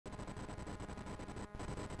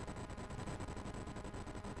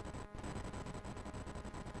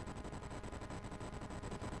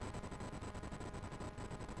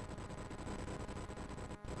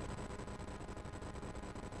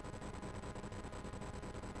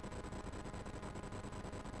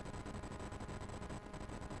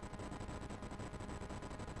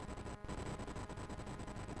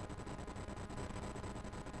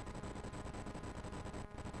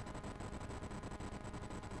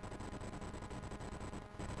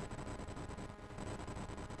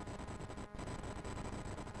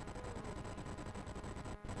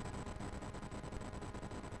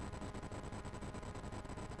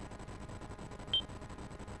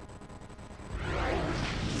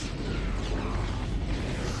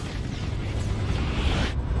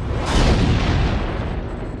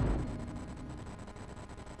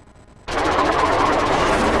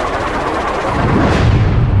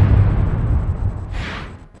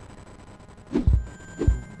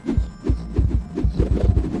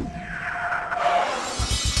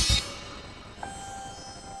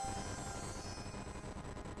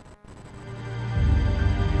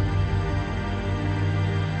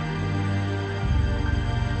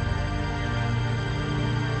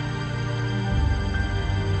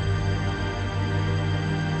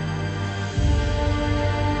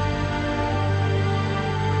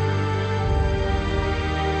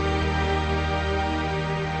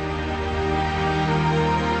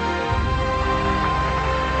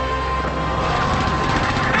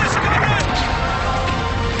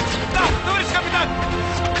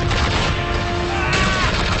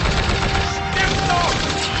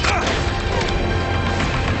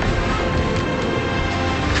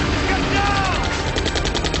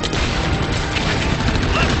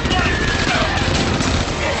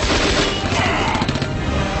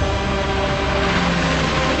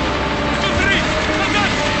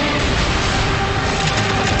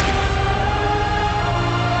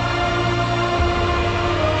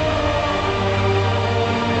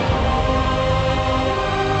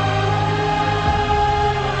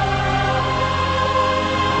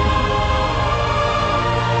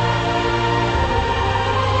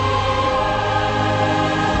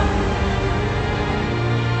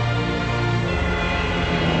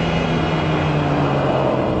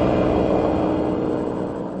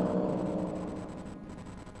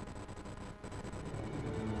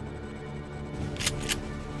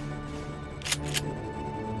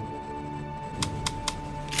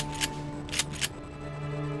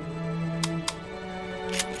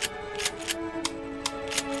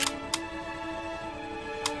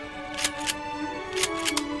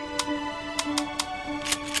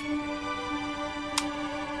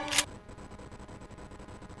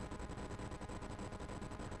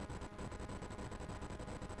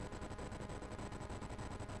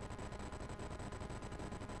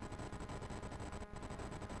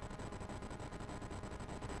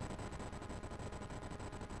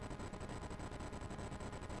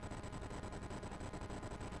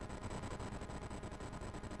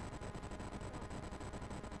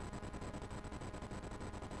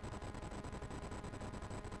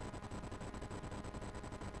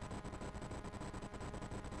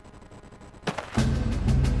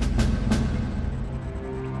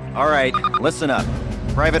All right, listen up.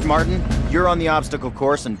 Private Martin, you're on the obstacle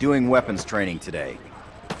course and doing weapons training today.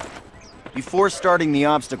 Before starting the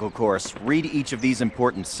obstacle course, read each of these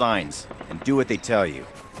important signs and do what they tell you.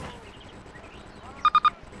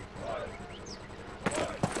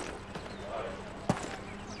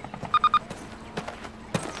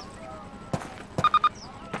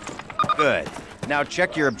 Good. Now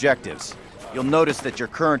check your objectives. You'll notice that your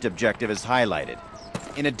current objective is highlighted.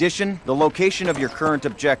 In addition, the location of your current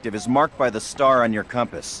objective is marked by the star on your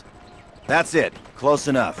compass. That's it. Close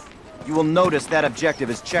enough. You will notice that objective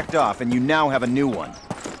is checked off and you now have a new one.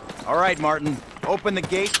 All right, Martin. Open the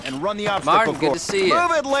gate and run the obstacle Martin, course. good to see you.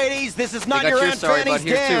 Move it, ladies! This is not They got your your Aunt sorry Fanny's butt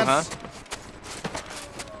here too, dance! huh?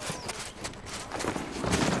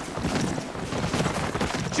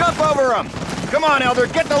 Jump over him! Come on, Elder,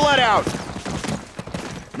 get the lead out!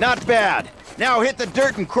 Not bad. Now hit the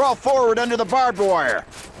dirt and crawl forward under the barbed wire.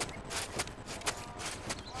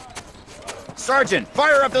 Sergeant,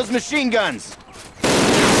 fire up those machine guns!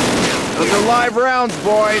 Those are live rounds,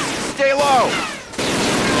 boys. Stay low.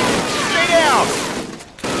 Stay down.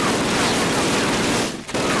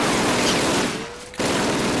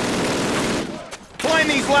 Climb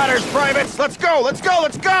these ladders, privates. Let's go, let's go,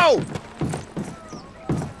 let's go!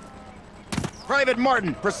 Private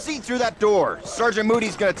Martin, proceed through that door. Sergeant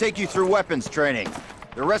Moody's gonna take you through weapons training.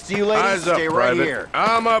 The rest of you ladies, Eyes up, stay right Private. here.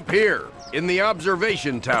 I'm up here, in the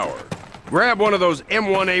observation tower. Grab one of those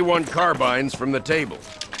M1A1 carbines from the table.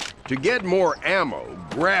 To get more ammo,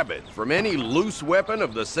 grab it from any loose weapon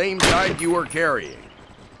of the same type you are carrying.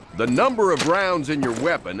 The number of rounds in your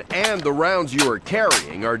weapon and the rounds you are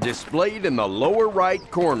carrying are displayed in the lower right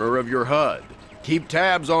corner of your HUD. Keep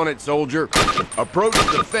tabs on it, soldier. Approach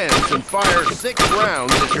the fence and fire 6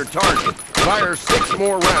 rounds at your target. Fire 6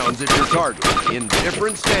 more rounds at your target, in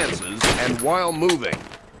different stances and while moving.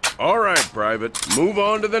 All right, Private, move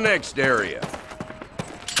on to the next area.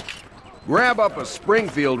 Grab up a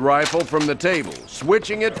Springfield rifle from the table,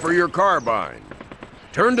 switching it for your carbine.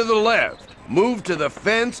 Turn to the left, move to the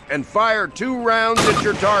fence, and fire 2 rounds at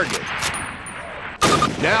your target.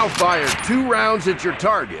 Now fire 2 rounds at your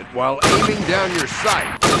target while aiming down your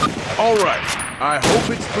sight. All right, I hope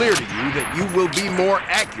it's clear to you that you will be more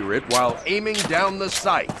accurate while aiming down the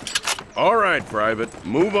sight. All right, Private,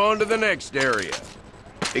 move on to the next area.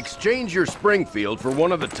 Exchange your Springfield for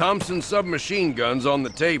one of the Thompson submachine guns on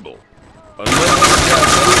the table. Unless you've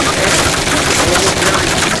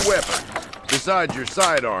got 2 weapons, besides your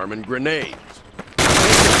sidearm and grenades.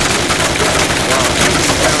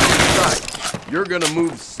 You're gonna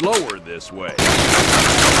move slower this way. In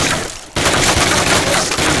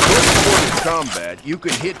close-quarters combat, you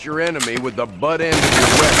can hit your enemy with the butt end of your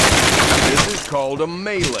weapon. This is called a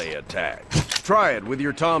melee attack. Try it with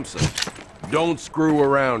your Thompson. Don't screw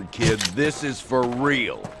around, kid. This is for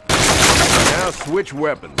real. Now switch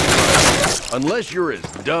weapons. Unless you're as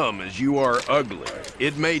dumb as you are ugly,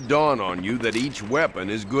 it may dawn on you that each weapon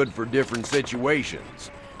is good for different situations.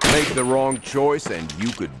 Make the wrong choice and you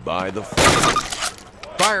could buy the fight.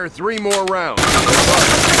 Fire 3 more rounds.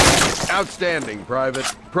 Outstanding, Private.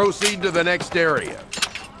 Proceed to the next area.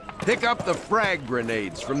 Pick up the frag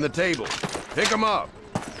grenades from the table. Pick them up.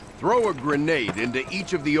 Throw a grenade into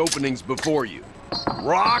each of the openings before you.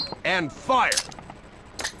 Rock and fire.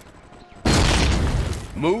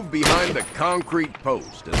 Move behind the concrete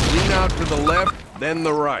post and lean out to the left, then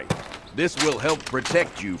the right. This will help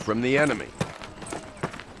protect you from the enemy.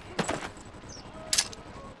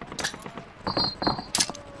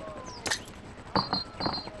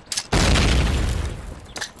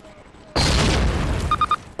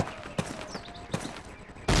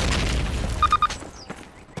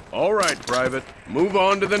 All right, Private, move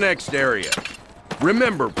on to the next area.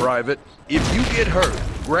 Remember, Private, if you get hurt,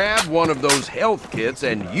 grab one of those health kits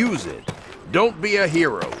and use it. Don't be a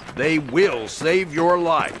hero. They will save your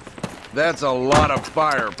life. That's a lot of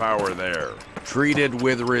firepower there. Treat it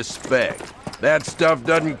with respect. That stuff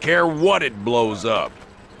doesn't care what it blows up.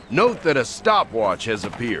 Note that a stopwatch has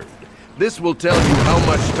appeared. This will tell you how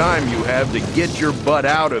much time you have to get your butt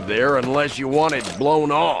out of there unless you want it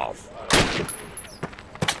blown off.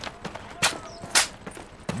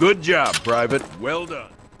 Good job, Private. Well done.